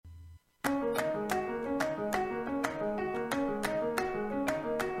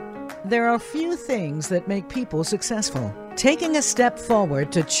There are few things that make people successful. Taking a step forward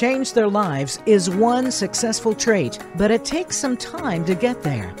to change their lives is one successful trait, but it takes some time to get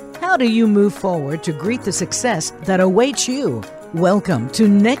there. How do you move forward to greet the success that awaits you? Welcome to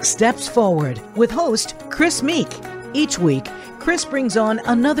Next Steps Forward with host Chris Meek. Each week, Chris brings on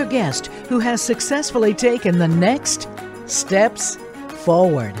another guest who has successfully taken the next steps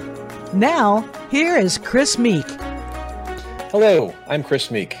forward. Now, here is Chris Meek. Hello, I'm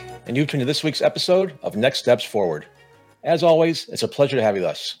Chris Meek, and you've tuned to this week's episode of Next Steps Forward. As always, it's a pleasure to have you with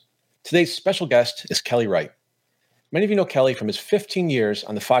us. Today's special guest is Kelly Wright. Many of you know Kelly from his 15 years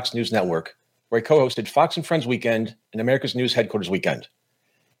on the Fox News Network, where he co-hosted Fox and Friends Weekend and America's News Headquarters Weekend.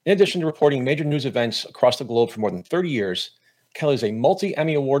 In addition to reporting major news events across the globe for more than 30 years, Kelly is a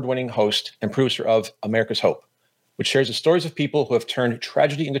multi-Emmy Award-winning host and producer of America's Hope, which shares the stories of people who have turned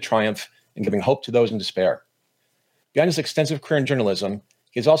tragedy into triumph and giving hope to those in despair. Beyond his extensive career in journalism,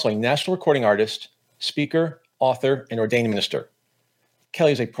 he is also a national recording artist, speaker, author, and ordained minister.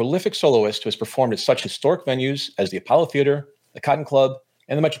 Kelly is a prolific soloist who has performed at such historic venues as the Apollo Theater, the Cotton Club,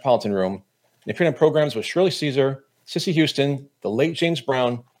 and the Metropolitan Room, and appeared on programs with Shirley Caesar, Cissy Houston, the late James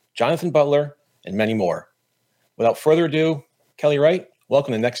Brown, Jonathan Butler, and many more. Without further ado, Kelly Wright,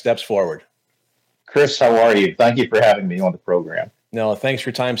 welcome to Next Steps Forward. Chris, how are you? Thank you for having me on the program. No, thanks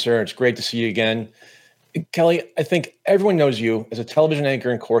for your time, sir. It's great to see you again. Kelly, I think everyone knows you as a television anchor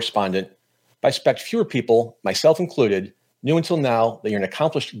and correspondent, but I expect fewer people, myself included, knew until now that you're an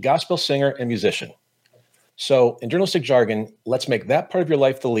accomplished gospel singer and musician. So, in journalistic jargon, let's make that part of your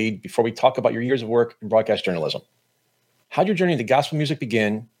life the lead before we talk about your years of work in broadcast journalism. How did your journey into gospel music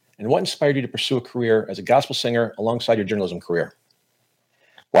begin, and what inspired you to pursue a career as a gospel singer alongside your journalism career?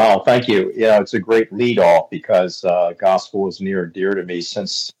 Wow, thank you. Yeah, it's a great lead off because gospel is near and dear to me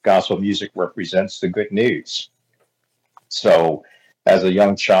since gospel music represents the good news. So as a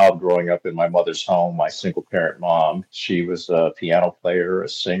young child growing up in my mother's home, my single parent mom, she was a piano player, a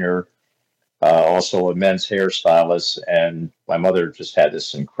singer, also a men's hairstylist. And my mother just had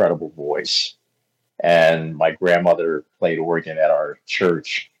this incredible voice. And my grandmother played organ at our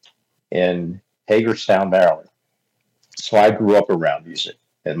church in Hagerstown, Maryland. So I grew up around music.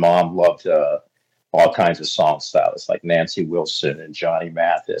 And Mom loved all kinds of song stylists like Nancy Wilson and Johnny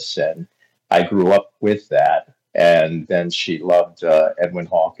Mathis. And I grew up with that. And then she loved Edwin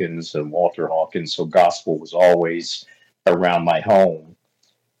Hawkins and Walter Hawkins. So gospel was always around my home.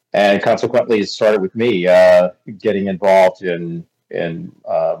 And consequently, it started with me getting involved in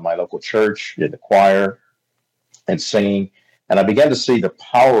my local church, in the choir, and singing. And I began to see the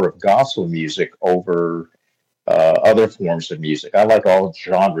power of gospel music over other forms of music. I like all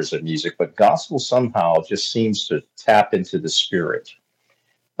genres of music, but gospel somehow just seems to tap into the spirit.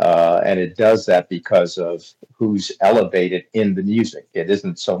 And it does that because of who's elevated in the music. It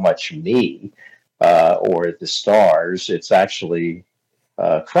isn't so much me or the stars. It's actually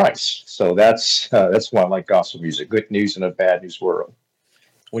Christ. So that's why I like gospel music. Good news in a bad news world.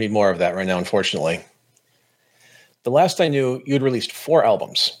 We need more of that right now, unfortunately. The last I knew, you had released 4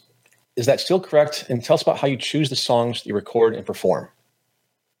 albums. Is that still correct? And tell us about how you choose the songs that you record and perform.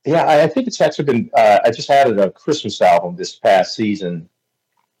 Yeah, I think it's actually been, I just added a Christmas album this past season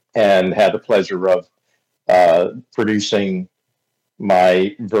and had the pleasure of producing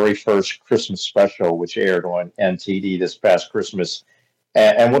my very first Christmas special, which aired on NTD this past Christmas.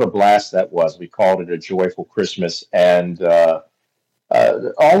 And what a blast that was. We called it A Joyful Christmas. And all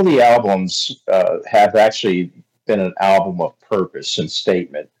of the albums have actually been an album of purpose and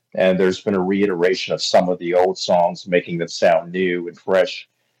statement. And there's been a reiteration of some of the old songs, making them sound new and fresh.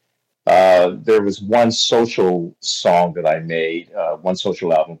 There was one social song that I made, one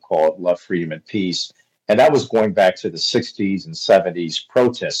social album called Love, Freedom, and Peace. And that was going back to the 60s and 70s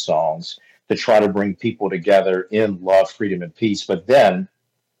protest songs to try to bring people together in love, freedom, and peace. But then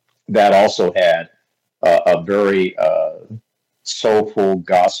that also had a very soulful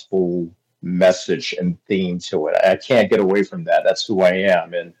gospel message and theme to it. I can't get away from that. That's who I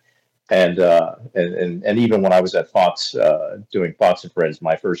am. And even when I was at Fox doing Fox and Friends,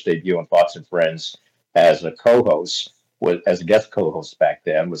 my first debut on Fox and Friends as a co-host, as a guest co-host back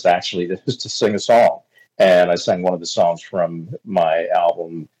then, was actually just to sing a song. And I sang one of the songs from my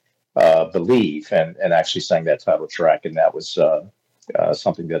album, Believe, and actually sang that title track. And that was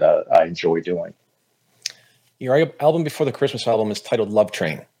something that I enjoy doing. Your album before the Christmas album is titled Love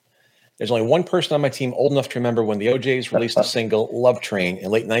Train. There's only one person on my team old enough to remember when the OJs released the single Love Train in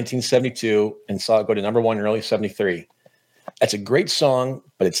late 1972 and saw it go to number 1 in early 73. That's a great song,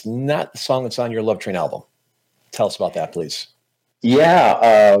 but it's not the song that's on your Love Train album. Tell us about that, please.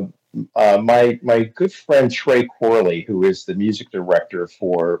 Yeah. My good friend Trey Corley, who is the music director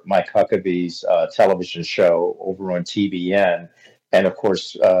for Mike Huckabee's television show over on TBN, and of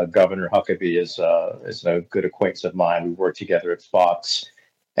course Governor Huckabee is a good acquaintance of mine. We worked together at Fox,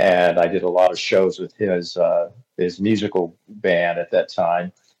 and I did a lot of shows with his musical band at that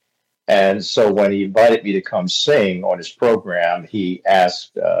time. And so when he invited me to come sing on his program, he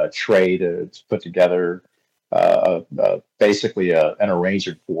asked Trey to put together basically an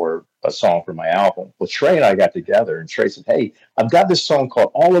arrangement for a song for my album. Well, Trey and I got together, and Trey said, "Hey, I've got this song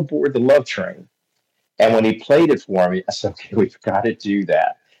called All Aboard the Love Train." And when he played it for me, I said, "Okay, we've got to do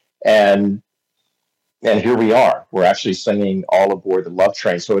that." And and here we are. We're actually singing All Aboard the Love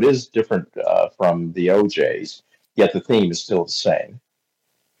Train. So it is different from the OJs, yet the theme is still the same.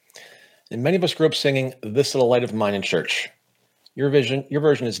 And many of us grew up singing This Little Light of Mine in church. Your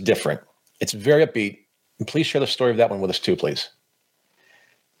version is different. It's very upbeat. And please share the story of that one with us too, please.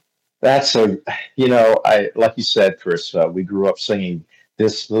 That's I like you said, Chris, we grew up singing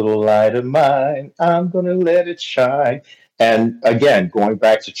This Little Light of Mine, I'm going to let it shine. And again, going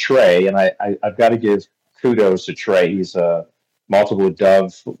back to Trey, and I've got to give kudos to Trey. He's a multiple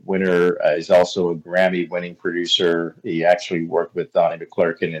Dove winner. He's also a Grammy-winning producer. He actually worked with Donnie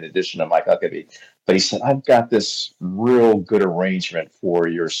McClurkin in addition to Mike Huckabee. But he said, I've got this real good arrangement for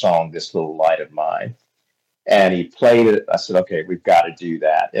your song, This Little Light of Mine. And he played it. I said, okay, we've got to do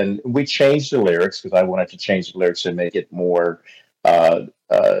that. And we changed the lyrics because I wanted to change the lyrics and make it more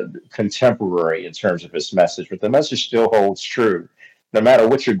contemporary in terms of its message. But the message still holds true. No matter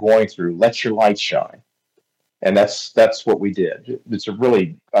what you're going through, let your light shine. And that's what we did.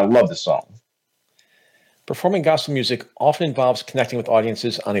 I love the song. Performing gospel music often involves connecting with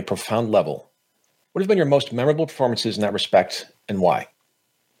audiences on a profound level. What have been your most memorable performances in that respect, and why?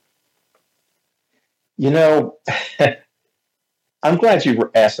 I'm glad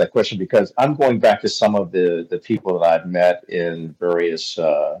you asked that question because I'm going back to some of the people that I've met in various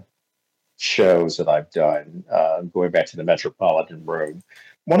shows that I've done, going back to the Metropolitan Room.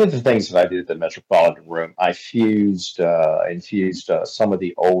 One of the things that I did at the Metropolitan Room, I infused some of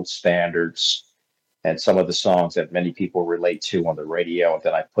the old standards and some of the songs that many people relate to on the radio, and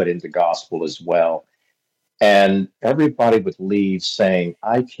then I put into gospel as well. And everybody would leave saying,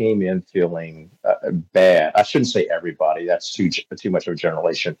 I came in feeling bad. I shouldn't say everybody, that's too much of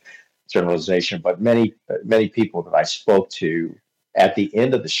a generalization, but many people that I spoke to at the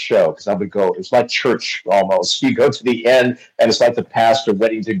end of the show, because I would go, it was like church almost. You go to the end, and it's like the pastor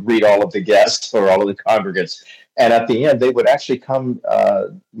waiting to greet all of the guests or all of the congregants. And at the end, they would actually come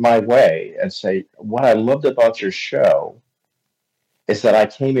my way and say, what I loved about your show is that I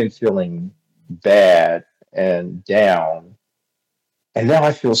came in feeling bad and down, and now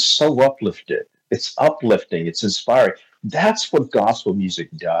I feel so uplifted. It's uplifting. It's inspiring. That's what gospel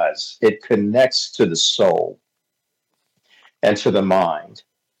music does. It connects to the soul and to the mind.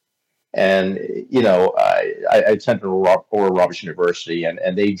 And, I attended Oral Roberts University,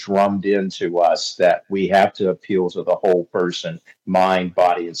 and they drummed into us that we have to appeal to the whole person, mind,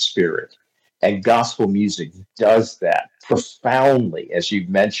 body, and spirit. And gospel music does that profoundly, as you've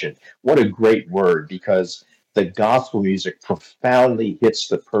mentioned. What a great word, because the gospel music profoundly hits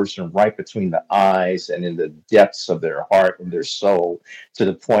the person right between the eyes and in the depths of their heart and their soul, to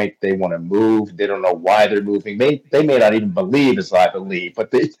the point they want to move. They don't know why they're moving. They may not even believe as I believe,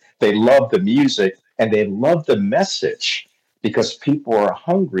 but they love the music and they love the message because people are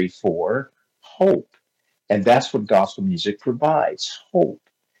hungry for hope. And that's what gospel music provides, hope,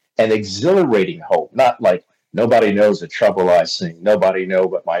 and exhilarating hope, not like nobody knows the trouble I sing, nobody know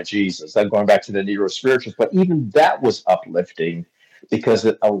but my Jesus. I'm going back to the Negro spirituals, but even that was uplifting because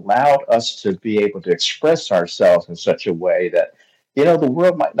it allowed us to be able to express ourselves in such a way that, the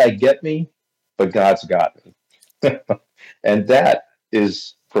world might not get me, but God's got me. And that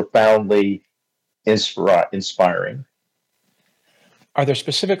is profoundly inspiring. Are there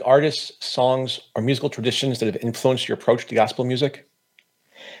specific artists, songs, or musical traditions that have influenced your approach to gospel music?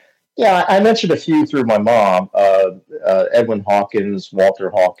 Yeah, I mentioned a few through my mom, Edwin Hawkins, Walter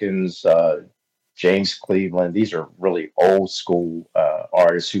Hawkins, James Cleveland. These are really old school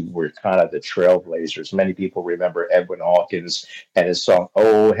artists who were kind of the trailblazers. Many people remember Edwin Hawkins and his song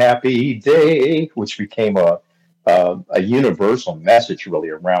 "Oh Happy Day," which became a universal message really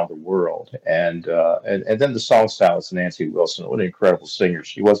around the world. And then the song stylist Nancy Wilson, what an incredible singer.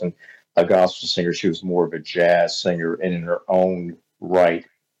 She wasn't a gospel singer; she was more of a jazz singer, and in her own right,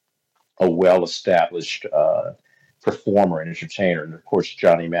 a well-established performer and entertainer. And of course,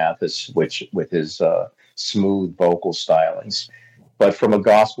 Johnny Mathis, which with his smooth vocal stylings. But from a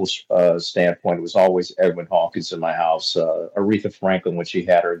gospel standpoint, it was always Edwin Hawkins in my house. Aretha Franklin, when she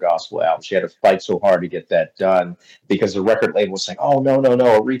had her gospel album, she had to fight so hard to get that done because the record label was saying, "Oh, no, no,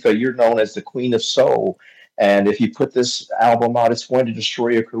 no, Aretha, you're known as the Queen of Soul, and if you put this album out, it's going to destroy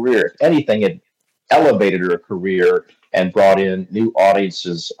your career." If anything, it elevated her career and brought in new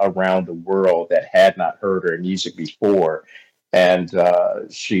audiences around the world that had not heard her music before. And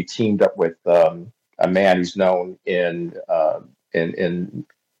she teamed up with a man who's known in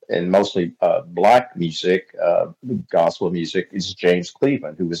in mostly black music, gospel music, is James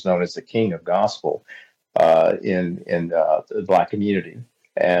Cleveland, who was known as the king of gospel in the black community.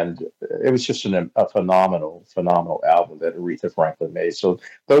 And it was just a phenomenal album that Aretha Franklin made. So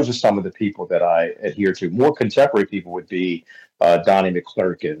those are some of the people that I adhere to. More contemporary people would be Donnie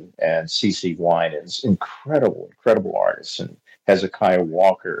McClurkin and CeCe Winans, incredible artists, and Hezekiah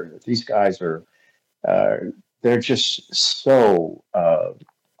Walker. These guys are they're just so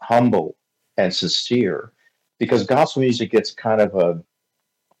humble and sincere, because gospel music gets kind of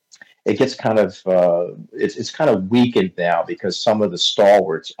it's kind of weakened now because some of the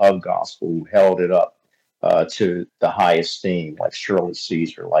stalwarts of gospel who held it up to the high esteem, like Shirley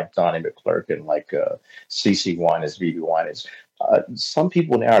Caesar, like Donnie McClurkin, like CeCe Winans, Vivi Winans. Some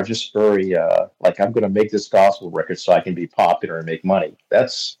people now are just very like, I'm going to make this gospel record so I can be popular and make money.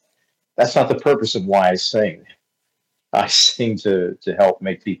 That's not the purpose of why I sing. I sing to help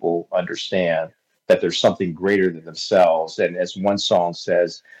make people understand that there's something greater than themselves. And as one song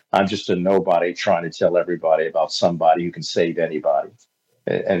says, I'm just a nobody trying to tell everybody about somebody who can save anybody.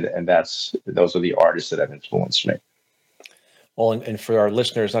 And those are the artists that have influenced me. Well, and for our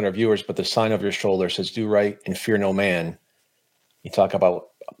listeners, not our viewers, but the sign over your shoulder says, "Do right and fear no man." You talk about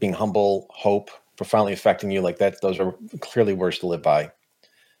being humble, hope, profoundly affecting you like that. Those are clearly words to live by.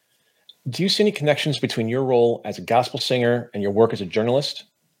 Do you see any connections between your role as a gospel singer and your work as a journalist?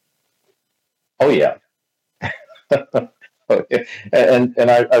 Oh, yeah.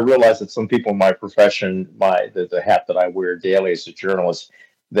 And I realize that some people in my profession, the hat that I wear daily as a journalist,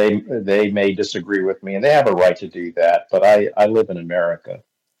 they may disagree with me, and they have a right to do that. But I live in America.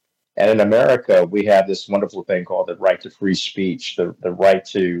 And in America, we have this wonderful thing called the right to free speech, the right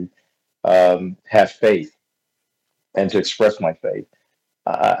to have faith and to express my faith.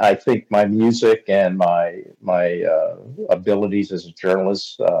 I think my music and my abilities as a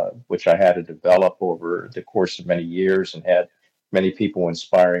journalist, which I had to develop over the course of many years and had many people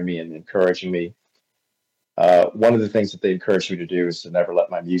inspiring me and encouraging me. One of the things that they encouraged me to do is to never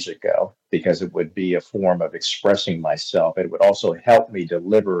let my music go, because it would be a form of expressing myself. It would also help me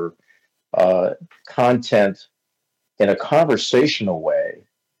deliver content in a conversational way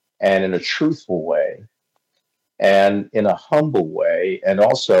and in a truthful way and in a humble way, and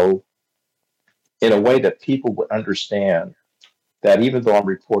also in a way that people would understand that even though I'm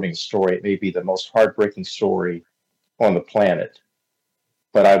reporting a story, it may be the most heartbreaking story on the planet,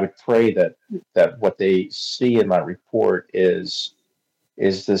 but I would pray that what they see in my report is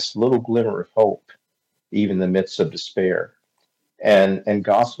this little glimmer of hope, even in the midst of despair. And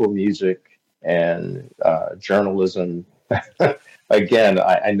gospel music and journalism, again,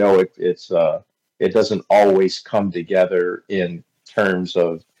 I know it doesn't always come together in terms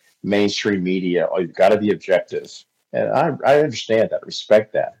of mainstream media. Oh, you've got to be objective, and I understand that,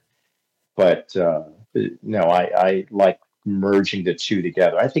 respect that, but no, I like merging the two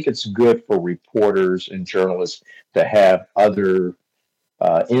together. I think it's good for reporters and journalists to have other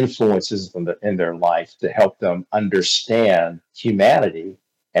influences in their life to help them understand humanity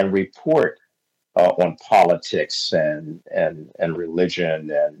and report on politics and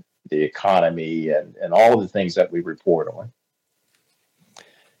religion and the economy and all of the things that we report on.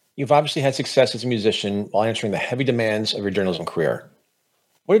 You've obviously had success as a musician while answering the heavy demands of your journalism career.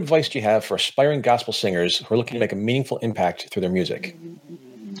 What advice do you have for aspiring gospel singers who are looking to make a meaningful impact through their music?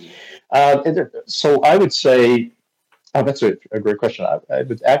 So I would say, that's a great question. I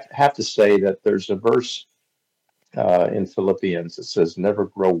would have to say that there's a verse in Philippians that says, "Never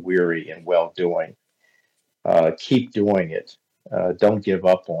grow weary in well-doing. Keep doing it. Don't give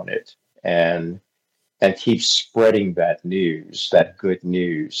up on it. And keep spreading that news, that good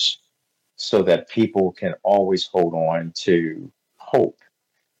news, so that people can always hold on to hope."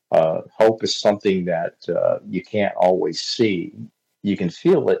 Hope is something that you can't always see. You can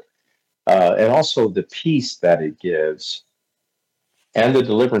feel it. And also the peace that it gives and the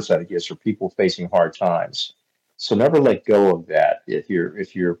deliverance that it gives for people facing hard times. So never let go of that. If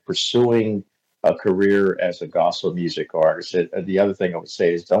you're pursuing a career as a gospel music artist, the other thing I would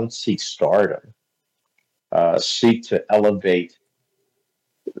say is don't seek stardom. Seek to elevate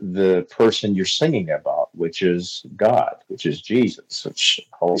the person you're singing about. which is God, which is Jesus, which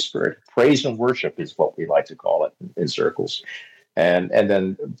Holy Spirit. Praise and worship is what we like to call it in circles. And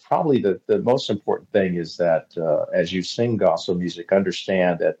then probably the most important thing is that as you sing gospel music,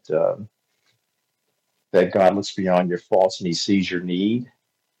 understand that God looks beyond your faults and he sees your need,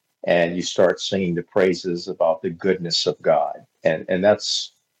 and you start singing the praises about the goodness of God. And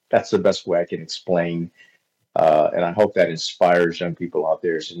that's the best way I can explain. And I hope that inspires young people out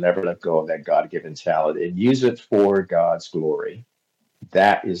there to never let go of that God-given talent and use it for God's glory.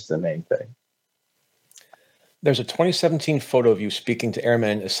 That is the main thing. There's a 2017 photo of you speaking to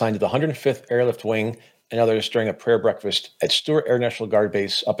airmen assigned to the 105th Airlift Wing and others during a prayer breakfast at Stewart Air National Guard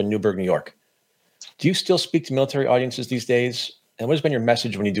Base up in Newburgh, New York. Do you still speak to military audiences these days? And what has been your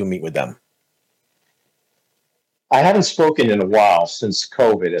message when you do meet with them? I haven't spoken in a while since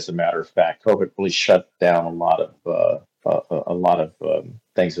COVID. As a matter of fact, COVID really shut down a lot of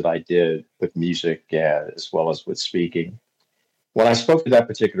things that I did with music as well as with speaking. When I spoke to that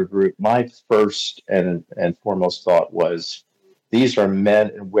particular group, my first and foremost thought was, these are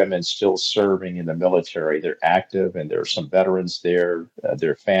men and women still serving in the military. They're active, and there are some veterans there,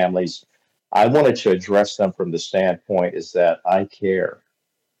 their families. I wanted to address them from the standpoint is that I care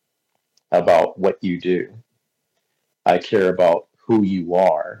about what you do. I care about who you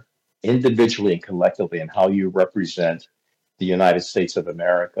are individually and collectively and how you represent the United States of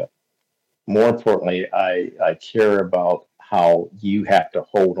America. More importantly, I care about how you have to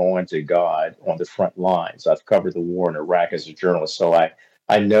hold on to God on the front lines. I've covered the war in Iraq as a journalist, so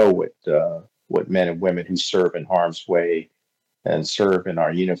I know what men and women who serve in harm's way and serve in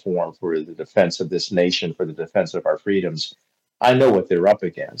our uniform for the defense of this nation, for the defense of our freedoms. I know what they're up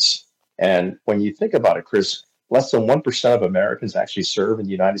against. And when you think about it, Chris, less than 1% of Americans actually serve in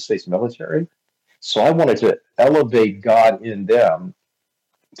the United States military. So I wanted to elevate God in them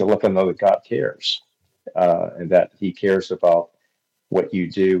to let them know that God cares, and that he cares about what you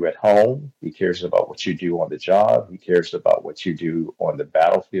do at home. He cares about what you do on the job. He cares about what you do on the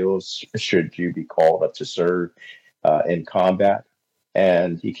battlefields, should you be called up to serve in combat.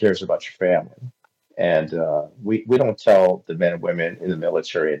 And he cares about your family. And we don't tell the men and women in the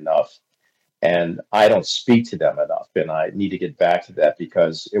military enough. And I don't speak to them enough. And I need to get back to that,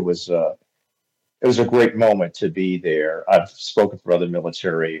 because it was a great moment to be there. I've spoken for other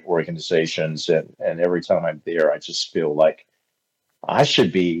military organizations, and every time I'm there, I just feel like I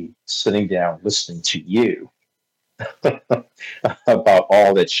should be sitting down listening to you about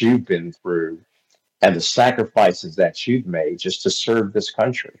all that you've been through and the sacrifices that you've made just to serve this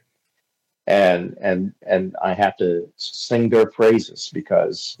country. And I have to sing their praises,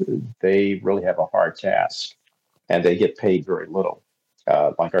 because they really have a hard task, and they get paid very little.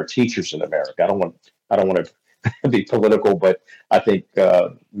 Like our teachers in America. I don't want to be political, but I think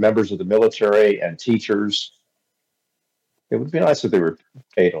members of the military and teachers, it would be nice if they were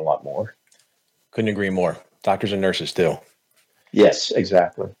paid a lot more. Couldn't agree more. Doctors and nurses too. Yes,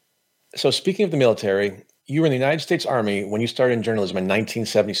 exactly. So speaking of the military, you were in the United States Army when you started in journalism in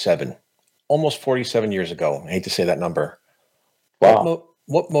 1977, almost 47 years ago. I hate to say that number. Wow.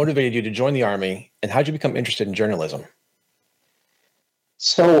 What motivated you to join the Army, and how did you become interested in journalism?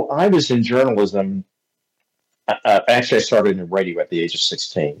 So I was in journalism. Actually, I started in radio at the age of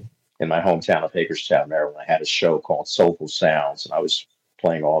 16 in my hometown of Hagerstown, Maryland. I had a show called Soulful Sounds, and I was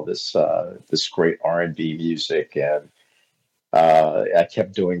playing all this great R&B music, and I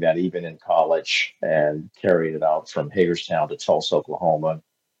kept doing that even in college and carried it out from Hagerstown to Tulsa, Oklahoma.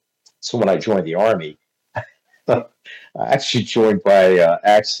 So when I joined the Army, I actually joined by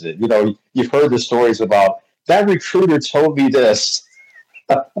accident. You know, you've heard the stories about that recruiter told me this.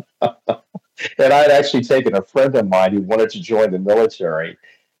 And I'd actually taken a friend of mine who wanted to join the military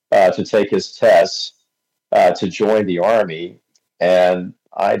to take his tests to join the Army. And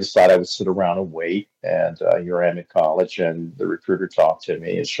I decided I would sit around and wait. And here I am in college, and the recruiter talked to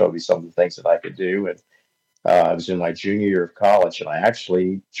me and showed me some of the things that I could do. And I was in my junior year of college, and I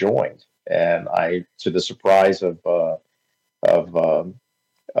actually joined. And to the surprise of the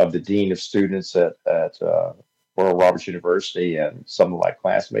dean of students at Oral Roberts University and some of my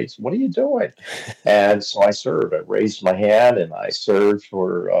classmates, what are you doing? And so I served. I raised my hand, and I served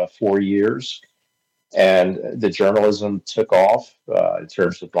for 4 years. And the journalism took off in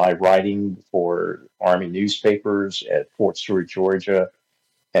terms of my writing for Army newspapers at Fort Stewart, Georgia,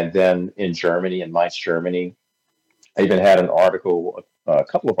 and then in Germany, in Mainz, Germany. I even had a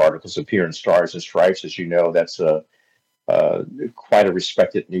couple of articles appear in Stars and Stripes. As you know, that's quite a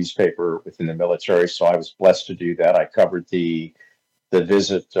respected newspaper within the military. So I was blessed to do that. I covered the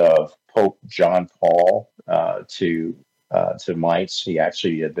visit of Pope John Paul to Mainz. He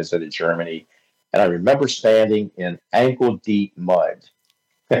actually had visited Germany And I remember standing in ankle deep mud,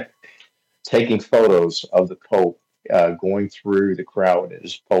 taking photos of the Pope going through the crowd in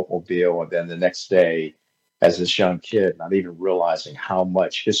his Pope mobile. And then the next day, as this young kid, not even realizing how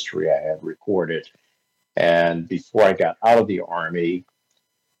much history I had recorded. And before I got out of the Army,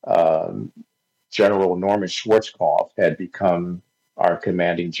 um, General Norman Schwarzkopf had become our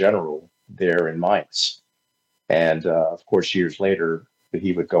commanding general there in Mainz. And of course, years later,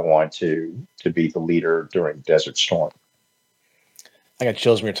 he would go on to be the leader during Desert Storm. I got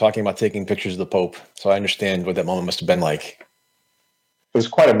chills when you're talking about taking pictures of the Pope, so I understand what that moment must have been like. It was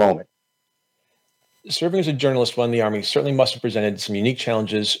quite a moment. Serving as a journalist while in the Army certainly must have presented some unique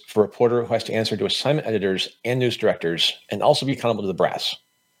challenges for a reporter who has to answer to assignment editors and news directors and also be accountable to the brass.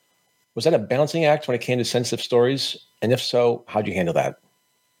 Was that a balancing act when it came to sensitive stories? And if so, how'd you handle that?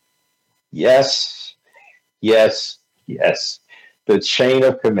 Yes, yes, yes. The chain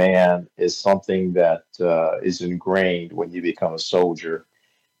of command is something that is ingrained when you become a soldier.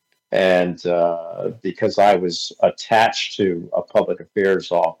 And because I was attached to a public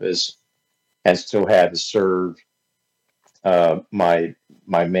affairs office and still had to serve my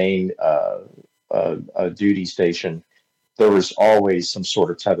main duty station, there was always some sort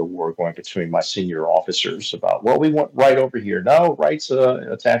of tug of war going between my senior officers about, well, we want Wright over here. No, Wright's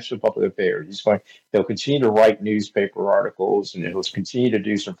attached to public affairs. He'll continue to write newspaper articles and he'll continue to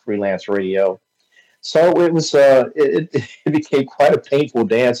do some freelance radio. So it was, it became quite a painful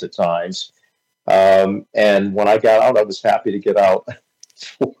dance at times. And when I got out, I was happy to get out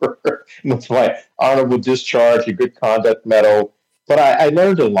with my honorable discharge, a good conduct medal. But I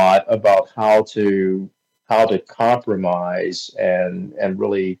learned a lot about how to compromise and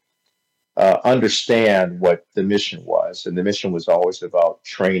really understand what the mission was. And the mission was always about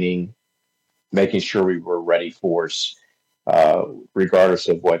training, making sure we were ready force, regardless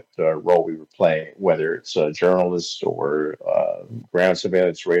of what role we were playing, whether it's a journalist or ground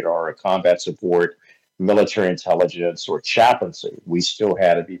surveillance radar or combat support, military intelligence or chaplaincy. We still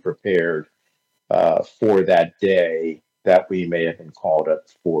had to be prepared for that day that we may have been called up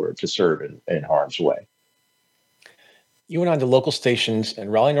to serve in harm's way. You went on to local stations in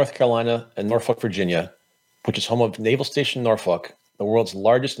Raleigh, North Carolina, and Norfolk, Virginia, which is home of Naval Station Norfolk, the world's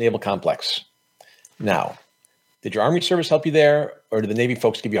largest naval complex. Now, did your Army service help you there, or did the Navy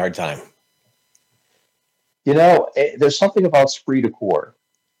folks give you a hard time? You know, there's something about esprit de corps.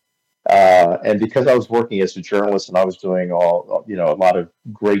 And because I was working as a journalist and I was doing a lot of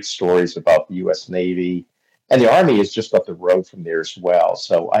great stories about the U.S. Navy, and the Army is just up the road from there as well.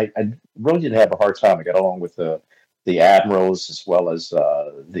 So I really didn't have a hard time. I got along with the admirals as well as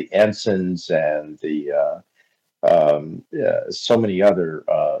the ensigns and so many other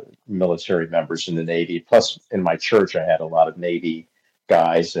military members in the Navy. Plus, in my church, I had a lot of Navy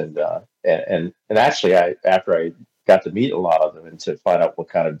guys, and actually, after I got to meet a lot of them and to find out what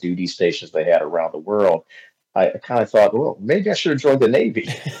kind of duty stations they had around the world, I kind of thought, well, maybe I should have joined the Navy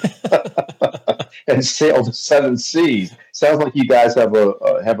and sailed the seven seas. Sounds like you guys have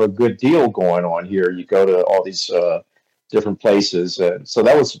a good deal going on here. You go to all these different places, and so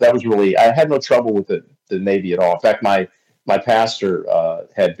that was really, I had no trouble with the Navy at all. In fact, my pastor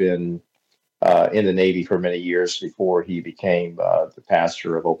had been in the Navy for many years before he became the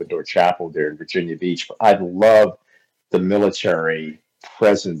pastor of Open Door Chapel there in Virginia Beach. But I love the military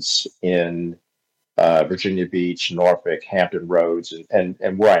presence in Virginia Beach, Norfolk, Hampton Roads, and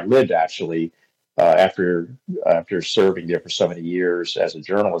where I lived actually after serving there for so many years as a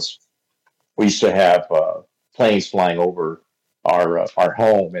journalist. We used to have planes flying over our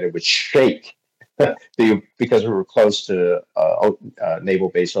home, and it would shake because we were close to Naval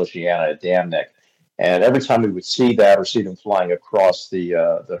Base Oceana at Dam Neck. And every time we would see that or see them flying across the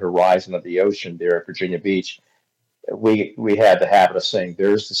horizon of the ocean there at Virginia Beach, we had the habit of saying,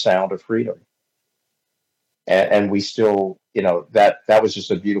 "There's the sound of freedom." And we still, that was just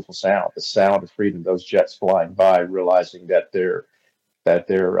a beautiful sound, the sound of freedom. Those jets flying by, realizing that they're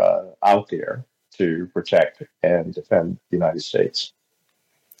out there to protect and defend the United States.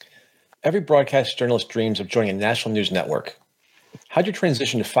 Every broadcast journalist dreams of joining a national news network. How'd your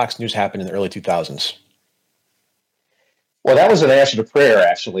transition to Fox News happen in the early 2000s? Well, that was an answer to prayer,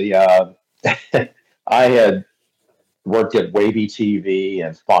 actually. I had worked at Wavy TV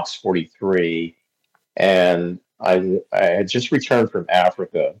and Fox 43, and I had just returned from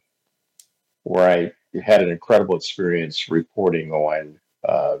Africa, where I had an incredible experience reporting on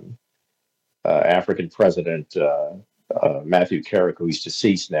African President Matthew Carrick, who's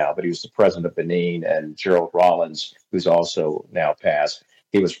deceased now, but he was the president of Benin, and Gerald Rawlins, who's also now passed.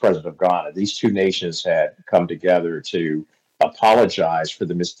 He was president of Ghana. These two nations had come together to apologize for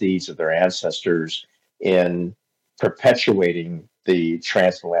the misdeeds of their ancestors in perpetuating the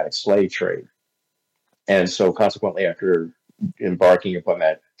transatlantic slave trade. And so, consequently, after embarking upon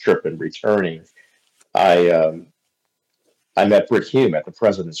that trip and returning, I I met Britt Hume at the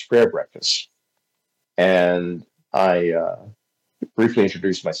President's Prayer Breakfast, and I briefly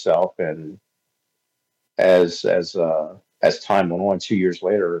introduced myself. And as time went on, 2 years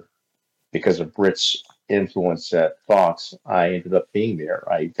later, because of Britt's influence at Fox, I ended up being there.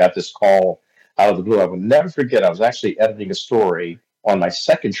 I got this call out of the blue. I will never forget. I was actually editing a story on my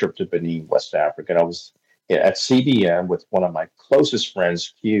second trip to Benin, West Africa. And I was at CBN with one of my closest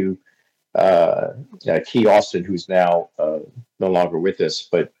friends, Key Austin, who's now no longer with us.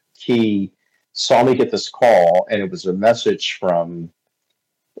 But Key saw me get this call, and it was a message from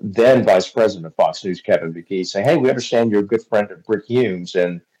then Vice President of Fox News, Kevin McGee, saying, "Hey, we understand you're a good friend of Britt Hume's,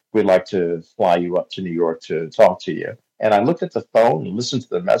 and we'd like to fly you up to New York to talk to you." And I looked at the phone and listened to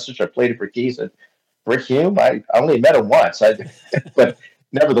the message. I played it for Keith and Britt Hume. I only met him once, but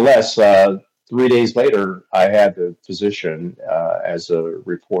nevertheless, 3 days later, I had the position as a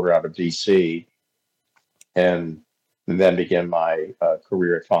reporter out of D.C. and then began my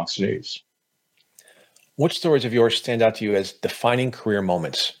career at Fox News. What stories of yours stand out to you as defining career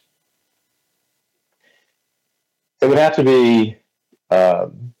moments? It would have to be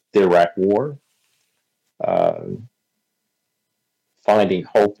the Iraq War, uh, finding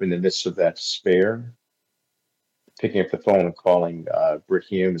hope in the midst of that despair, picking up the phone and calling Britt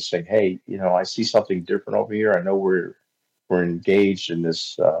Hume and saying, "Hey, I see something different over here. I know we're engaged in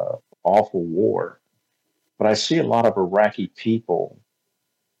this awful war, but I see a lot of Iraqi people,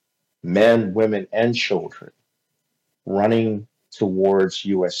 men, women, and children, running towards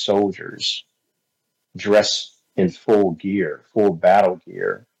U.S. soldiers, dressed in full gear, full battle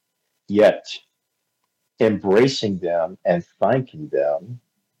gear, yet embracing them and thanking them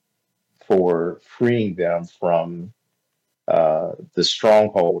for freeing them from the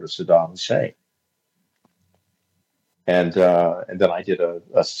stronghold of Saddam Hussein." And then I did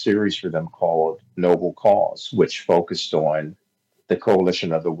a series for them called Noble Cause, which focused on the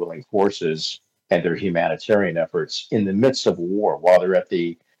coalition of the willing forces and their humanitarian efforts in the midst of a war, while they're at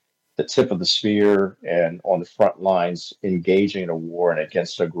the tip of the spear and on the front lines engaging in a war and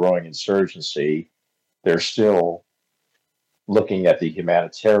against a growing insurgency. They're still looking at the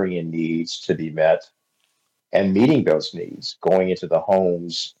humanitarian needs to be met and meeting those needs, going into the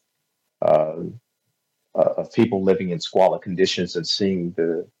homes uh, of people living in squalid conditions and seeing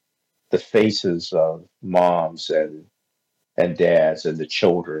the faces of moms and dads and the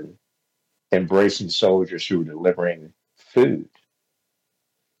children embracing soldiers who are delivering food,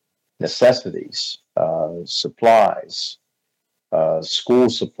 necessities, supplies, school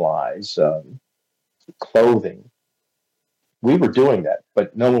supplies, clothing. We were doing that,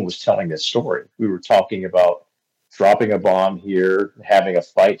 but no one was telling this story. We were talking about dropping a bomb here, having a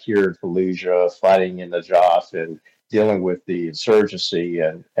fight here in Fallujah, fighting in Najaf, and dealing with the insurgency,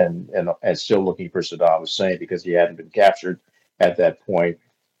 and still looking for Saddam Hussein because he hadn't been captured at that point.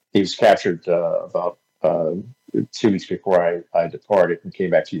 He was captured about 2 weeks before I departed and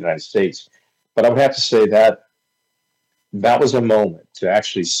came back to the United States. But I would have to say that was a moment to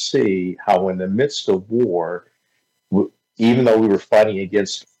actually see how, in the midst of war, even though we were fighting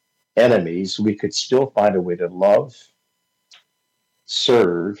against enemies, we could still find a way to love,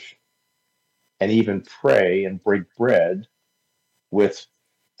 serve, and even pray and break bread with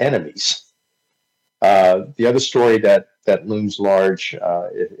enemies. The other story that looms large,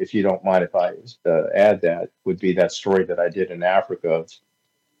 if you don't mind if I add that, would be that story that I did in Africa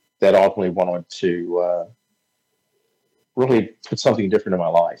that ultimately went on to really put something different in my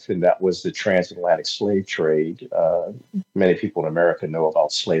life, and that was the transatlantic slave trade. Many people in America know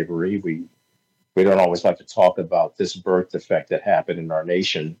about slavery. We don't always like to talk about this birth defect that happened in our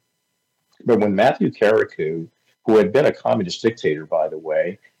nation. But when Matthew Carrico, who had been a communist dictator, by the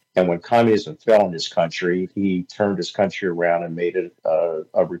way, and when communism fell in his country, he turned his country around and made it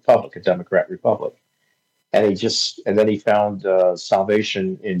a republic, a democrat republic. And then he found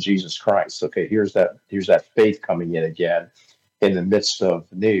salvation in Jesus Christ. Okay, here's that faith coming in again in the midst of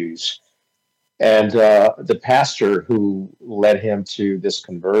the news. And the pastor who led him to this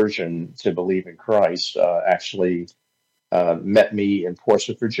conversion to believe in Christ actually met me in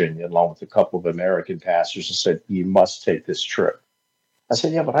Portsmouth, Virginia, along with a couple of American pastors, and said, "You must take this trip." I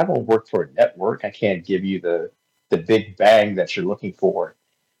said, "Yeah, but I don't work for a network. I can't give you the big bang that you're looking for."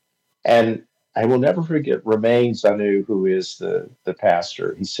 And I will never forget Romain Zanu, who is the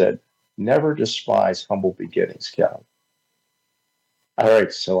pastor. He said, "Never despise humble beginnings, Cal." All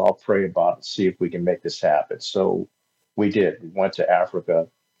right, so I'll pray about it, see if we can make this happen. So We did. We went to Africa.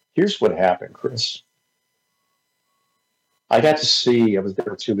 Here's what happened, Chris. I was there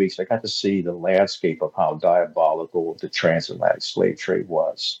for 2 weeks. I got to see the landscape of how diabolical the transatlantic slave trade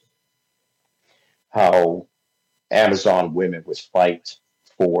was, how Amazon women would fight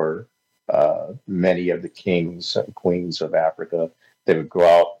for many of the kings and queens of Africa. They would go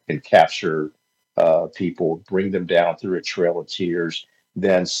out and capture people, bring them down through a trail of tears,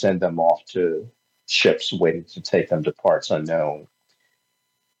 then send them off to ships waiting to take them to parts unknown.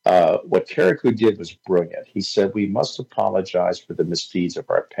 What Carrico did was brilliant. He said, we must apologize for the misdeeds of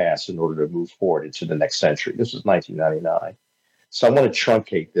our past in order to move forward into the next century. This was 1999. So I want to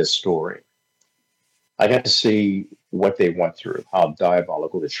truncate this story. I got to see what they went through, how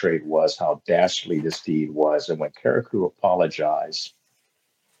diabolical the trade was, how dastardly this deed was. And when Carrico apologized,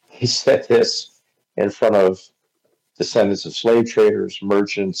 he said this in front of descendants of slave traders,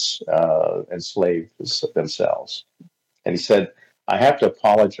 merchants, and slaves themselves. And he said, I have to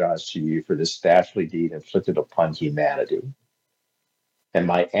apologize to you for this dastardly deed inflicted upon humanity. And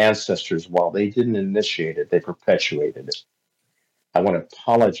my ancestors, while they didn't initiate it, they perpetuated it. I want to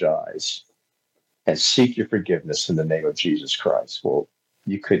apologize and seek your forgiveness in the name of Jesus Christ. Well,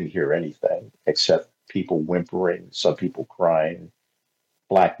 you couldn't hear anything except people whimpering, some people crying,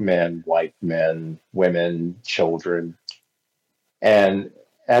 black men, white men, women, children. And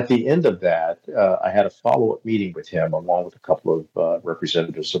at the end of that, I had a follow-up meeting with him, along with a couple of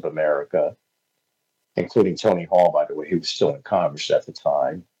representatives of America, including Tony Hall, by the way, who was still in Congress at the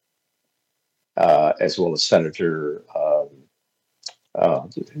time, as well as Senator,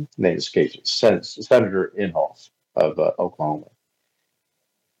 name escapes me, Senator Inhofe of Oklahoma.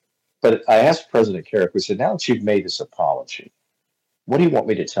 But I asked President Carrick, we said, now that you've made this apology, what do you want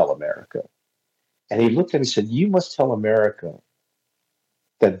me to tell America? And he looked at me and said, you must tell America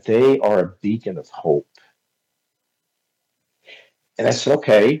that they are a beacon of hope. And I said,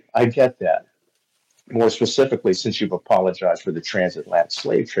 okay, I get that. More specifically, since you've apologized for the transatlantic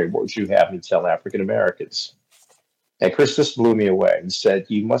slave trade, what would you have me tell African Americans? And Chris, this blew me away. He said,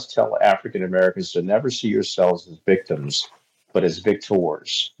 you must tell African Americans to never see yourselves as victims, but as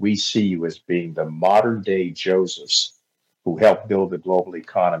victors. We see you as being the modern day Josephs who helped build the global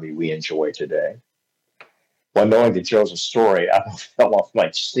economy we enjoy today. Well, knowing the Joseph story, I fell off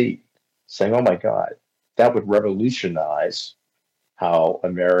my seat, saying, oh my God, that would revolutionize how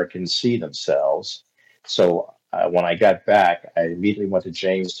Americans see themselves. So when I got back, I immediately went to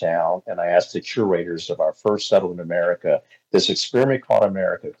Jamestown and I asked the curators of our first settlement in America, this experiment called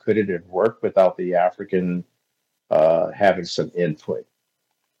America, could it have worked without the African having some input?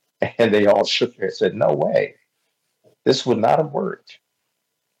 And they all shook their heads and said, no way, this would not have worked.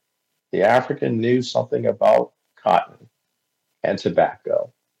 The African knew something about cotton and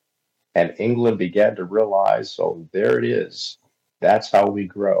tobacco. And England began to realize, oh, there it is. That's how we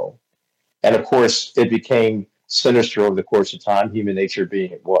grow. And of course, it became sinister over the course of time, human nature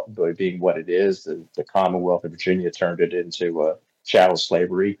being what it is. The Commonwealth of Virginia turned it into chattel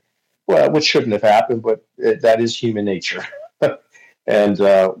slavery, well, which shouldn't have happened, but that is human nature. And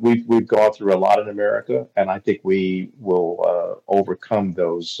we've gone through a lot in America, and I think we will overcome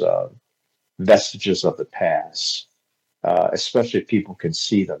those vestiges of the past, especially if people can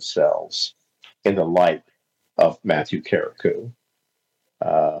see themselves in the light of Matthew Carrico,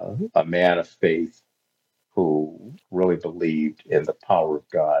 a man of faith who really believed in the power of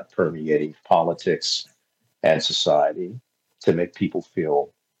God permeating politics and society to make people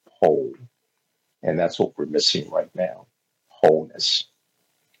feel whole. And that's what we're missing right now, wholeness.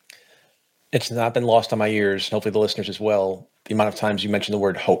 It's not been lost on my ears, hopefully the listeners as well, the amount of times you mentioned the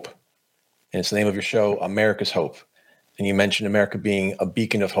word hope. And it's the name of your show, America's Hope. And you mentioned America being a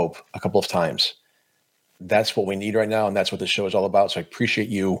beacon of hope a couple of times. That's what we need right now, and that's what the show is all about. So I appreciate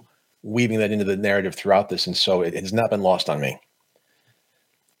you weaving that into the narrative throughout this, and so it has not been lost on me.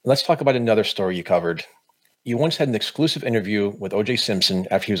 Let's talk about another story you covered. You once had an exclusive interview with O.J. Simpson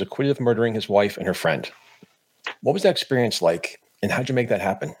after he was acquitted of murdering his wife and her friend. What was that experience like, and how'd you make that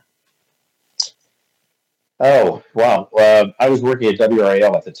happen? Oh, wow. I was working at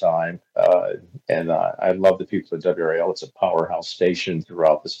WRAL at the time, and I love the people at WRAL. It's a powerhouse station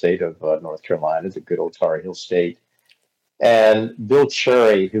throughout the state of North Carolina. It's a good old Tar Heel state. And Bill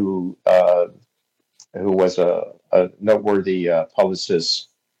Cherry, who was a noteworthy publicist,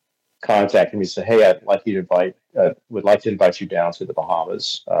 contacted me and said, "Hey, would like to invite you down to the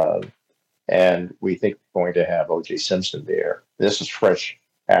Bahamas, and we think we're going to have O.J. Simpson there." This is fresh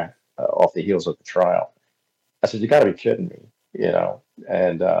off the heels of the trial. I said, "You got to be kidding me, you know?"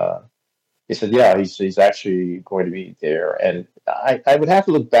 And he said, "Yeah, he's actually going to be there." And I would have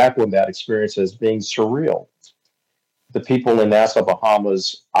to look back on that experience as being surreal, the people in Nassau,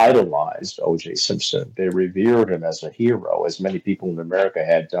 Bahamas idolized O.J. Simpson. They revered him as a hero, as many people in America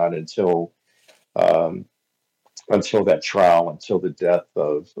had done um, until that trial, until the death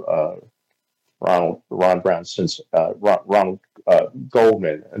of Ronald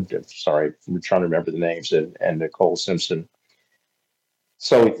Goldman. Sorry, I'm trying to remember the names, and Nicole Simpson.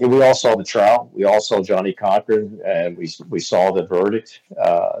 So we all saw the trial. We all saw Johnny Cochran, and we saw the verdict.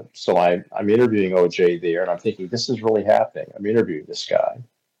 So I'm interviewing OJ there, and I'm thinking, this is really happening. I'm interviewing this guy.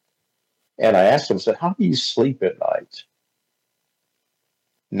 And I asked him, I said, how do you sleep at night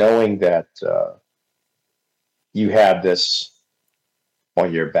knowing that you have this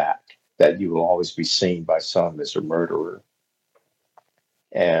on your back, that you will always be seen by some as a murderer?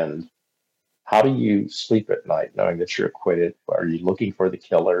 And how do you sleep at night knowing that you're acquitted? Are you looking for the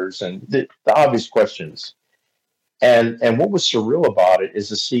killers? And the obvious questions. And what was surreal about it is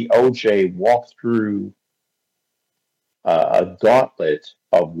to see OJ walk through a gauntlet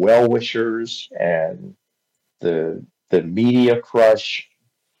of well-wishers and the media crush.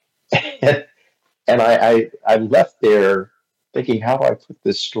 and I left there thinking, how do I put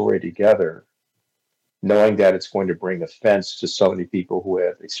this story together, knowing that it's going to bring offense to so many people who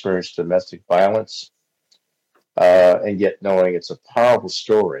have experienced domestic violence, and yet knowing it's a powerful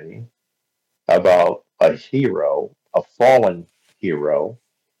story about a hero, a fallen hero,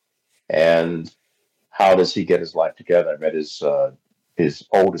 and how does he get his life together? I met his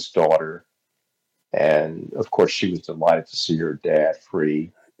oldest daughter, and of course she was delighted to see her dad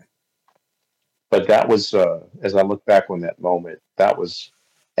free. But that was, as I look back on that moment, that was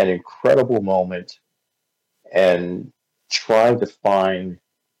an incredible moment, and trying to find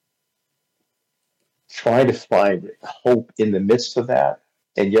hope in the midst of that.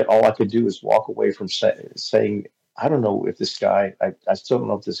 And yet all I could do is walk away from saying, I don't know if this guy, I still don't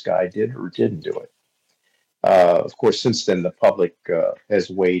know if this guy did or didn't do it. Of course, since then, the public has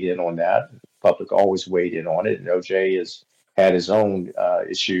weighed in on that. The public always weighed in on it, and OJ has had his own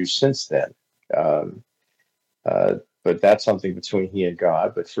issues since then. Um, but that's something between he and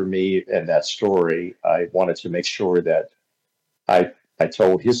God. But for me and that story, I wanted to make sure that I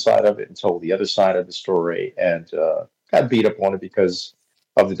told his side of it and told the other side of the story, and got beat up on it because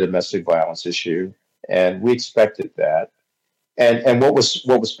of the domestic violence issue, and we expected that. And what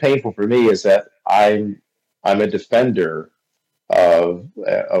was painful for me is that I'm a defender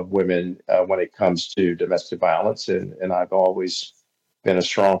of women when it comes to domestic violence, and I've always been a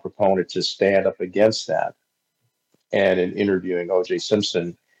strong proponent to stand up against that. And in interviewing O.J.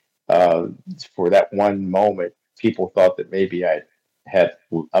 Simpson, uh, for that one moment, people thought that maybe I had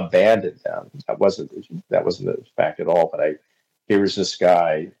abandoned them. That wasn't the fact at all. But here was this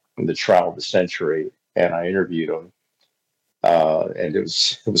guy in the trial of the century, and I interviewed him, and it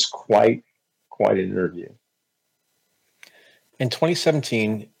was quite an interview. In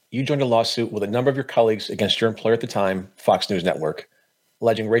 2017, you joined a lawsuit with a number of your colleagues against your employer at the time, Fox News Network,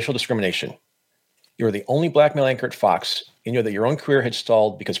 alleging racial discrimination. You were the only black male anchor at Fox, and you knew that your own career had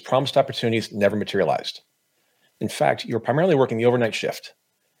stalled because promised opportunities never materialized. In fact, you were primarily working the overnight shift.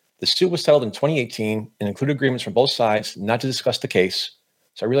 The suit was settled in 2018 and included agreements from both sides not to discuss the case,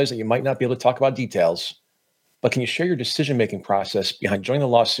 so I realize that you might not be able to talk about details, but can you share your decision-making process behind joining the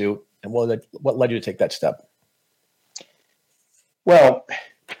lawsuit and what led you to take that step? Well,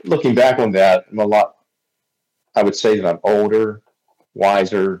 looking back on that, I would say that I'm older,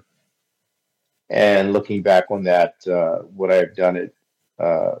 wiser, and looking back on that, would I have done it?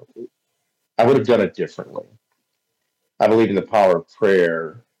 Uh, I would have done it differently. I believe in the power of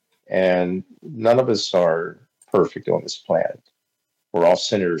prayer, and none of us are perfect on this planet. We're all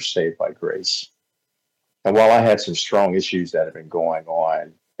sinners saved by grace. And while I had some strong issues that have been going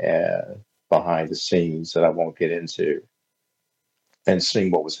on behind the scenes that I won't get into, and seeing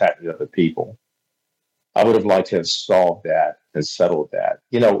what was happening to other people, I would have liked to have solved that and settled that.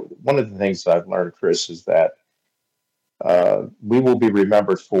 One of the things that I've learned, Chris, is that we will be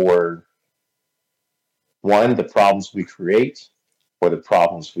remembered for, one, the problems we create or the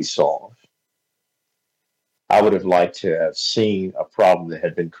problems we solve. I would have liked to have seen a problem that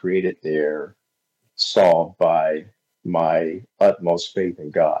had been created there solved by my utmost faith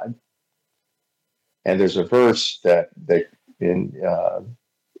in God. And there's a verse that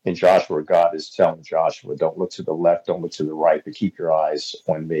in Joshua, God is telling Joshua, don't look to the left, don't look to the right, but keep your eyes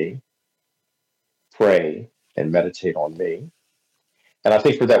on me. Pray and meditate on me. And I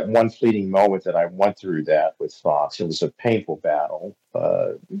think for that one fleeting moment that I went through that with Fox, it was a painful battle.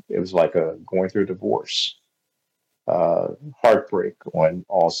 It was like going through a divorce, heartbreak on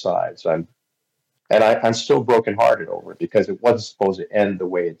all sides. I'm still brokenhearted over it because it wasn't supposed to end the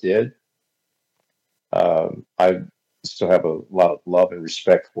way it did. I still have a lot of love and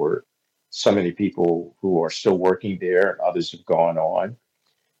respect for so many people who are still working there, and others have gone on.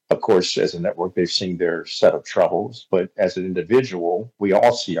 Of course, as a network, they've seen their set of troubles, but as an individual, we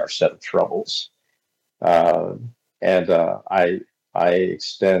all see our set of troubles. Uh, and I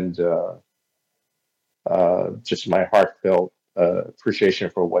extend just my heartfelt appreciation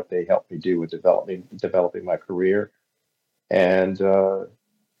for what they helped me do with developing my career, and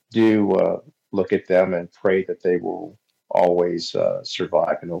do look at them and pray that they will always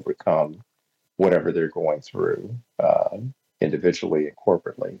survive and overcome whatever they're going through, individually and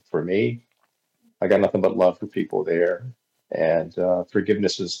corporately. For me, I got nothing but love for people there, and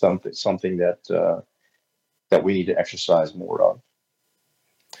forgiveness is something that we need to exercise more of.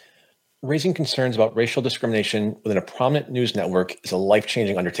 Raising concerns about racial discrimination within a prominent news network is a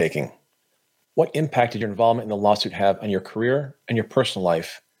life-changing undertaking. What impact did your involvement in the lawsuit have on your career and your personal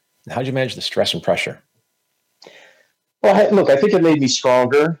life? And how did you manage the stress and pressure? Well, look, I think it made me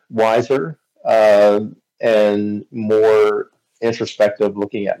stronger, wiser, and more introspective,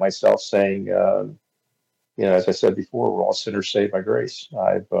 looking at myself, saying, as I said before, we're all sinners saved by grace.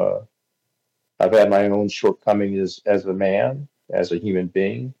 I've had my own shortcomings as a man, as a human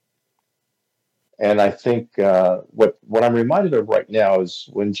being. And I think what I'm reminded of right now is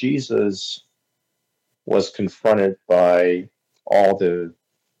when Jesus was confronted by all the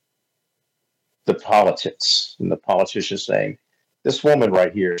politics and the politicians saying, "This woman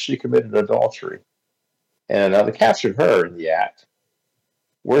right here, she committed adultery," and they captured her in the act.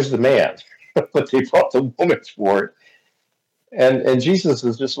 Where's the man? But they brought the woman forward, and Jesus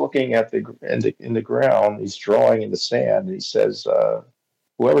is just looking at in the ground. He's drawing in the sand, and he says,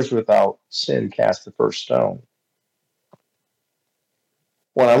 "Whoever's without sin, cast the first stone."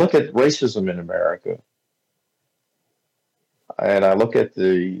 When I look at racism in America, and I look at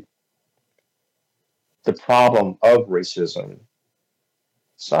the problem of racism,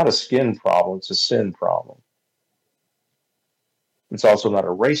 it's not a skin problem, it's a sin problem. It's also not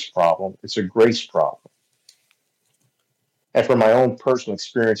a race problem, it's a grace problem. And from my own personal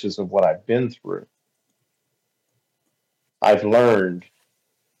experiences of what I've been through, I've learned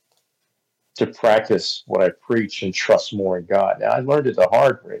to practice what I preach and trust more in God. Now, I learned it the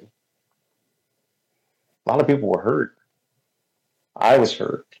hard way. A lot of people were hurt. I was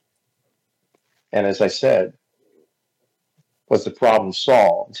hurt. And as I said, was the problem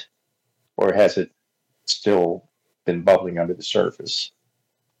solved, or has it still been bubbling under the surface?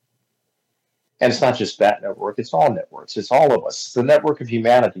 And it's not just that network, it's all networks. It's all of us. It's the network of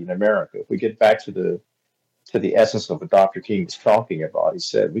humanity in America. If we get back to the essence of what Dr. King was talking about, he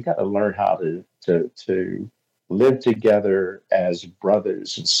said, we got to learn how to live together as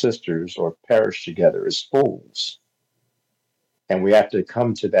brothers and sisters, or perish together as fools. And we have to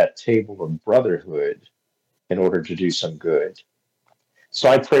come to that table of brotherhood in order to do some good. So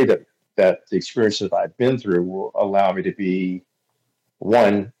I pray that the experiences I've been through will allow me to be,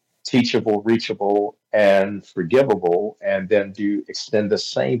 one, teachable, reachable, and forgivable, and then extend the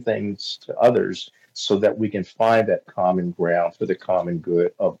same things to others so that we can find that common ground for the common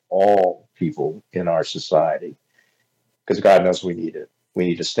good of all people in our society. Because God knows we need it. We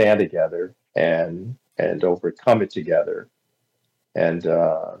need to stand together and overcome it together. And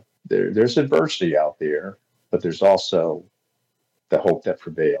there's adversity out there, but there's also the hope that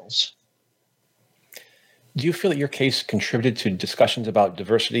prevails. Do you feel that your case contributed to discussions about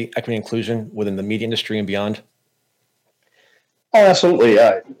diversity, equity, and inclusion within the media industry and beyond? Oh, absolutely.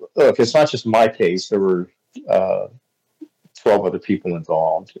 Look, it's not just my case. There were 12 other people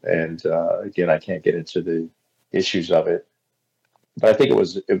involved. And again, I can't get into the issues of it. But I think it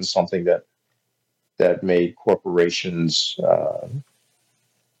was something that made corporations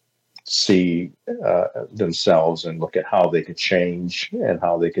see themselves and look at how they could change and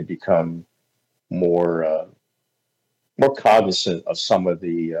how they could become more cognizant of some of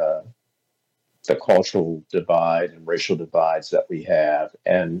the cultural divide and racial divides that we have,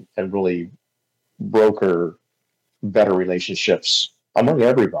 and really broker better relationships among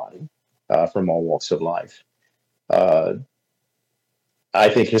everybody from all walks of life. I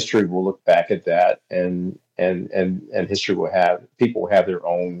think history will look back at that, and history people will have their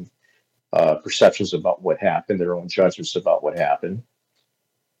own perceptions about what happened, their own judgments about what happened.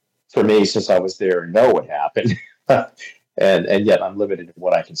 For me, since I was there and know what happened, and yet I'm limited in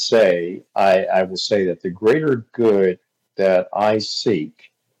what I can say, I will say that the greater good that I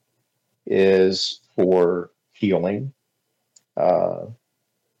seek is for healing,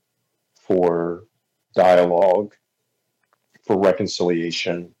 for dialogue, for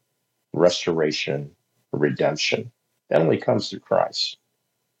reconciliation, restoration, redemption. That only comes through Christ.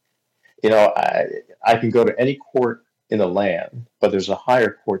 I can go to any court in the land, but there's a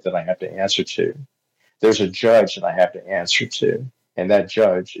higher court that I have to answer to. There's a judge that I have to answer to, and that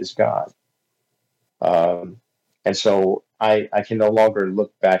judge is God. Um, and so I can no longer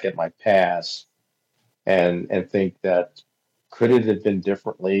look back at my past and think that could it have been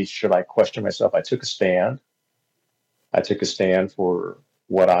differently? Should I question myself? I took a stand. I took a stand for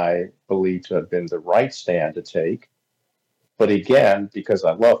what I believe to have been the right stand to take. But again, because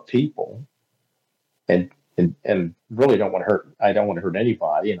I love people and really don't want to hurt, I don't want to hurt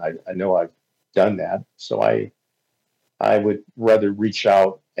anybody, and I know I've done that. So I would rather reach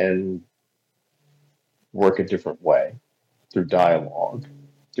out and work a different way through dialogue,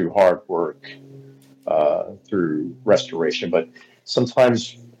 through hard work, through restoration. But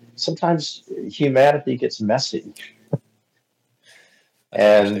sometimes humanity gets messy.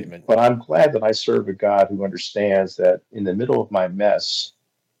 But I'm glad that I serve a God who understands that in the middle of my mess,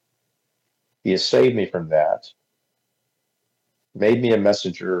 He has saved me from that, made me a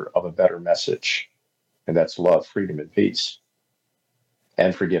messenger of a better message, and that's love, freedom, and peace,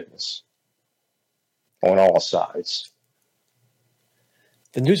 and forgiveness on all sides.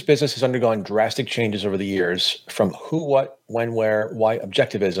 The news business has undergone drastic changes over the years, from who, what, when, where, why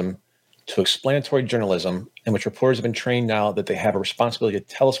objectivism to explanatory journalism, in which reporters have been trained now that they have a responsibility to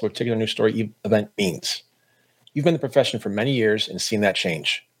tell us what a particular news story event means. You've been in the profession for many years and seen that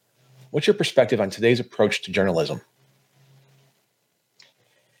change. What's your perspective on today's approach to journalism?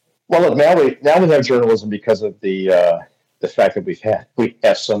 Well, look, now we have journalism because of the fact that we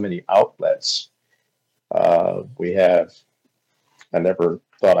have so many outlets. I never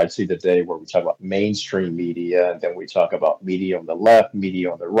thought I'd see the day where we talk about mainstream media, and then we talk about media on the left,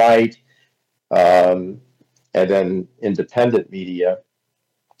 media on the right, and then independent media.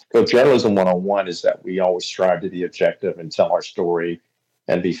 So journalism 101 is that we always strive to be objective and tell our story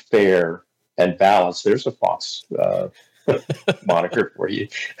and be fair and balanced. There's a Fox moniker for you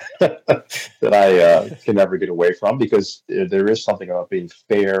that I can never get away from, because there is something about being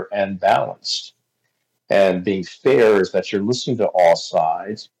fair and balanced. And being fair is that you're listening to all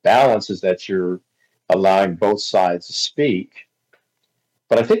sides. Balance is that you're allowing both sides to speak.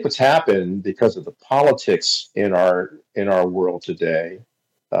 But I think what's happened because of the politics in our world today,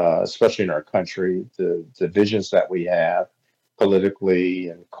 especially in our country, the divisions that we have politically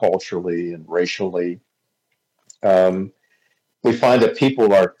and culturally and racially, we find that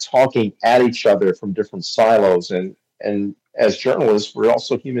people are talking at each other from different silos. And as journalists, we're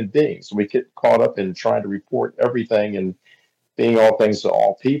also human beings. We get caught up in trying to report everything and being all things to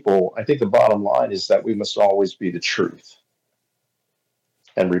all people. I think the bottom line is that we must always be the truth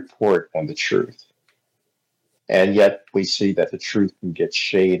and report on the truth. And yet we see that the truth can get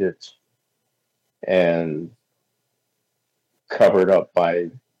shaded and covered up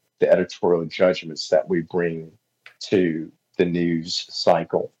by the editorial judgments that we bring to the news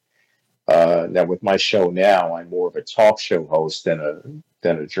cycle. Now, with my show now, I'm more of a talk show host than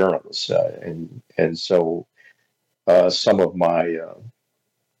a journalist, and so some of my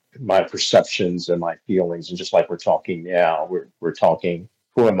perceptions and my feelings, and just like we're talking now, we're talking,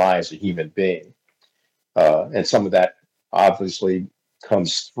 who am I as a human being, and some of that obviously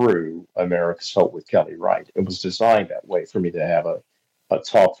comes through America's Hope with Kelly Wright. It was designed that way for me to have a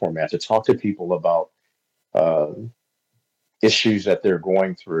talk format, to talk to people about issues that they're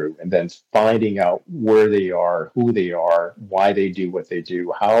going through, and then finding out where they are, who they are, why they do what they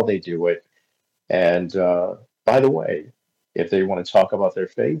do, how they do it. And by the way, if they want to talk about their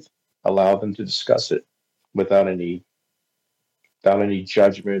faith, allow them to discuss it without any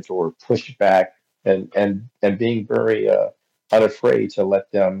judgment or pushback, and being very unafraid to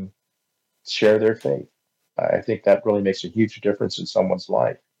let them share their faith. I think that really makes a huge difference in someone's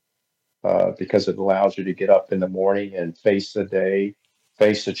life. Because it allows you to get up in the morning and face the day,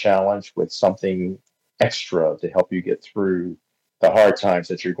 face the challenge with something extra to help you get through the hard times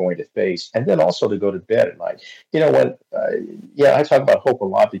that you're going to face, and then also to go to bed at night. You know what? I talk about hope a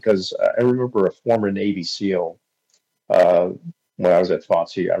lot because I remember a former Navy SEAL when I was at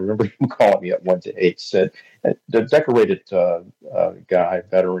Fox. I remember him calling me at 1 to 8, said, the decorated guy,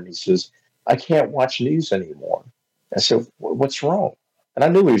 veteran, he says, "I can't watch news anymore." I said, "What's wrong?" And I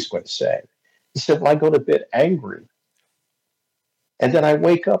knew what he was going to say. He said, "Well, I go to bed angry, and then I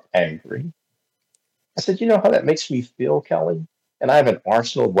wake up angry." I said, "You know how that makes me feel, Kelly? And I have an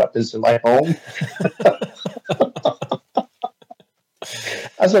arsenal of weapons in my home."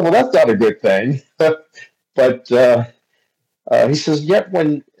 I said, "Well, that's not a good thing." But he says, "Yet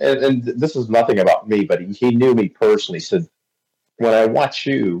when," and this is nothing about me, but he knew me personally, he said, "When I watch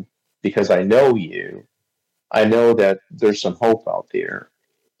you, because I know you, I know that there's some hope out there."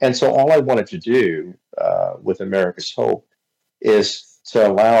 And so all I wanted to do with America's Hope is to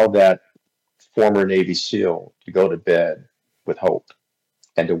allow that former Navy SEAL to go to bed with hope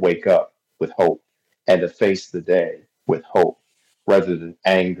and to wake up with hope and to face the day with hope rather than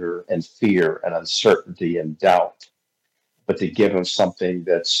anger and fear and uncertainty and doubt, but to give them something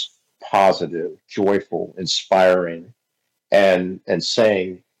that's positive, joyful, inspiring, and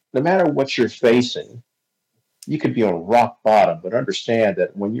saying, no matter what you're facing, you could be on rock bottom, but understand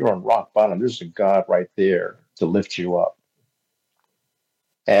that when you're on rock bottom, there's a God right there to lift you up.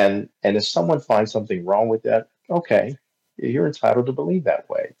 And if someone finds something wrong with that, okay, you're entitled to believe that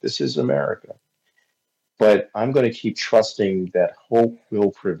way. This is America. But I'm going to keep trusting that hope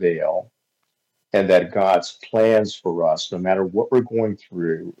will prevail and that God's plans for us, no matter what we're going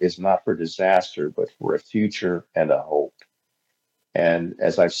through, is not for disaster, but for a future and a hope. And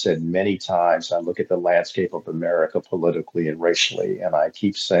as I've said many times, I look at the landscape of America politically and racially, and I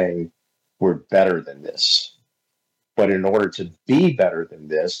keep saying, we're better than this. But in order to be better than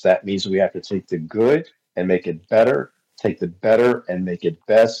this, that means we have to take the good and make it better, take the better and make it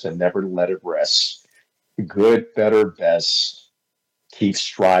best, and never let it rest. Good, better, best. Keep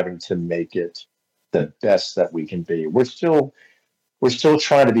striving to make it the best that we can be. We're still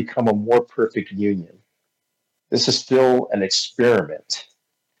trying to become a more perfect union. This is still an experiment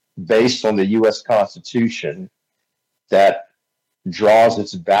based on the U.S. Constitution that draws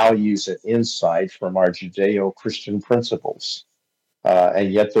its values and insight from our Judeo-Christian principles.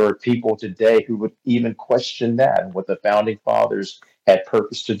 And yet there are people today who would even question that and what the founding fathers had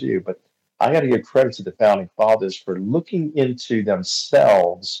purpose to do. But I got to give credit to the founding fathers for looking into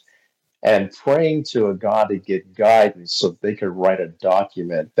themselves and praying to a God to get guidance so they could write a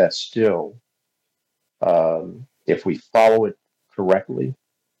document that still, if we follow it correctly,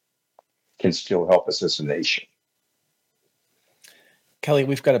 can still help us as a nation. Kelly,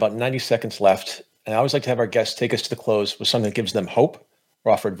 we've got about 90 seconds left, and I always like to have our guests take us to the close with something that gives them hope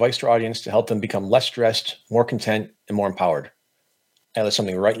or offer advice to our audience to help them become less stressed, more content, and more empowered. And there's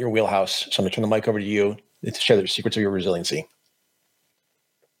something right in your wheelhouse, so I'm going to turn the mic over to you to share the secrets of your resiliency.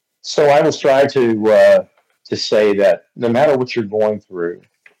 So I will try to say that no matter what you're going through,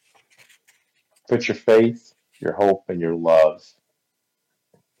 put your faith, your hope, and your love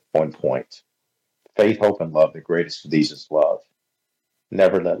on point. Faith, hope, and love, the greatest of these is love.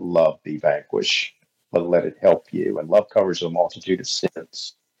 Never let love be vanquished, but let it help you. And love covers a multitude of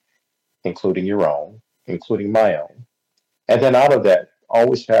sins, including your own, including my own. And then out of that,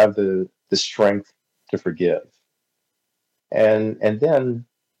 always have the strength to forgive. And then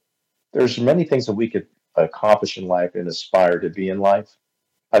there's many things that we could accomplish in life and aspire to be in life.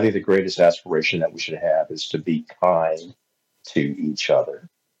 I think the greatest aspiration that we should have is to be kind to each other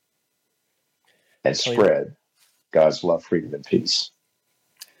and spread God's love, freedom, and peace.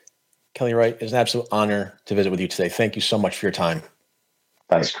 Kelly Wright, it's an absolute honor to visit with you today. Thank you so much for your time.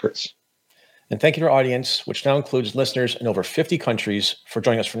 Thanks, Chris. And thank you to our audience, which now includes listeners in over 50 countries, for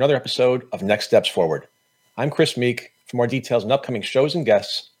joining us for another episode of Next Steps Forward. I'm Chris Meek. For more details on upcoming shows and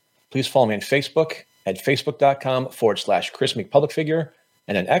guests, please follow me on Facebook at facebook.com/Chris Meek Public Figure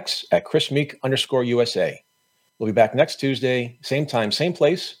and on X at @ChrisMeek_USA. We'll be back next Tuesday, same time, same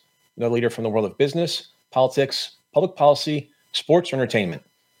place, another leader from the world of business, politics, public policy, sports, or entertainment.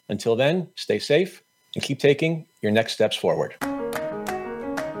 Until then, stay safe and keep taking your next steps forward.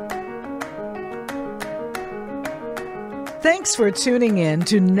 Thanks for tuning in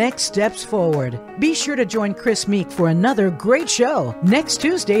to Next Steps Forward. Be sure to join Chris Meek for another great show next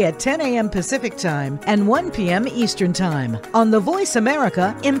Tuesday at 10 a.m. Pacific Time and 1 p.m. Eastern Time on the Voice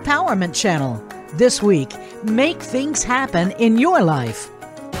America Empowerment Channel. This week, make things happen in your life.